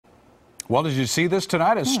Well, did you see this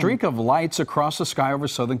tonight? A streak of lights across the sky over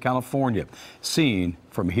Southern California, seen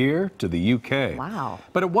from here to the UK. Wow.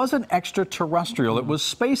 But it wasn't extraterrestrial. It was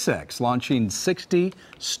SpaceX launching 60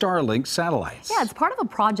 Starlink satellites. Yeah, it's part of a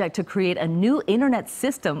project to create a new internet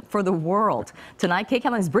system for the world. Tonight,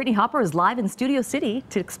 KCAL9's Brittany Hopper is live in Studio City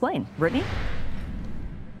to explain. Brittany?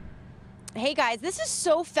 Hey guys, this is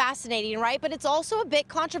so fascinating, right? But it's also a bit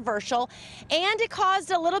controversial, and it caused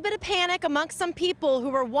a little bit of panic amongst some people who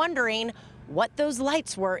were wondering what those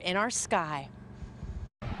lights were in our sky.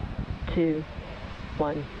 2,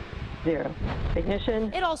 1, 0.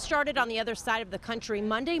 Ignition. It all started on the other side of the country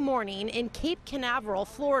Monday morning in Cape Canaveral,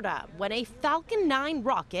 Florida, when a Falcon 9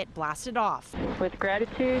 rocket blasted off. With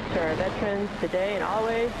gratitude to our veterans today and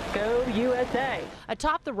always, go USA.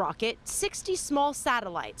 Atop the rocket, 60 small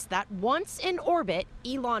satellites that once in orbit,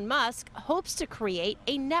 Elon Musk hopes to create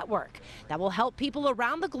a network that will help people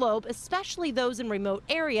around the globe, especially those in remote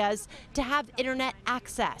areas, to have internet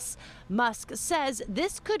access. Musk says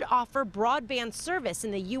this could offer broadband service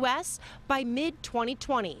in the U.S. by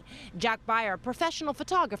mid-2020. Jack Beyer, professional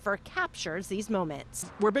photographer, captures these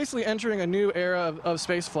moments. We're basically entering a new era of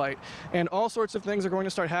spaceflight, and all sorts of things are going to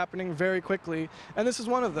start happening very quickly, and this is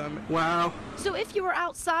one of them. Wow. So if you were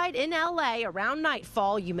outside in L.A. around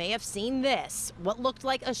nightfall, you may have seen this, what looked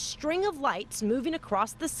like a string of lights moving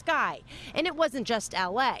across the sky. And it wasn't just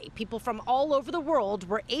L.A. People from all over the world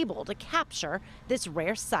were able to capture this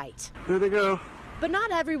rare sight. There they go. But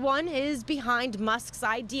not everyone is behind Musk's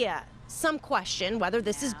idea. Some question whether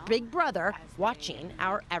this is Big Brother watching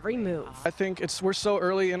our every move. I think we're so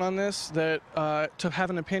early in on this that to have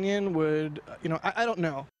an opinion would, I don't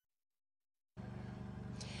know.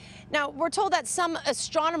 Now, we're told that some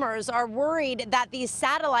astronomers are worried that these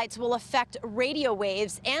satellites will affect radio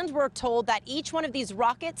waves, and we're told that each one of these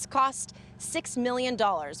rockets cost $6 million.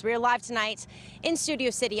 We're live tonight in Studio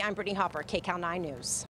City. I'm Brittany Hopper, KCAL9 News.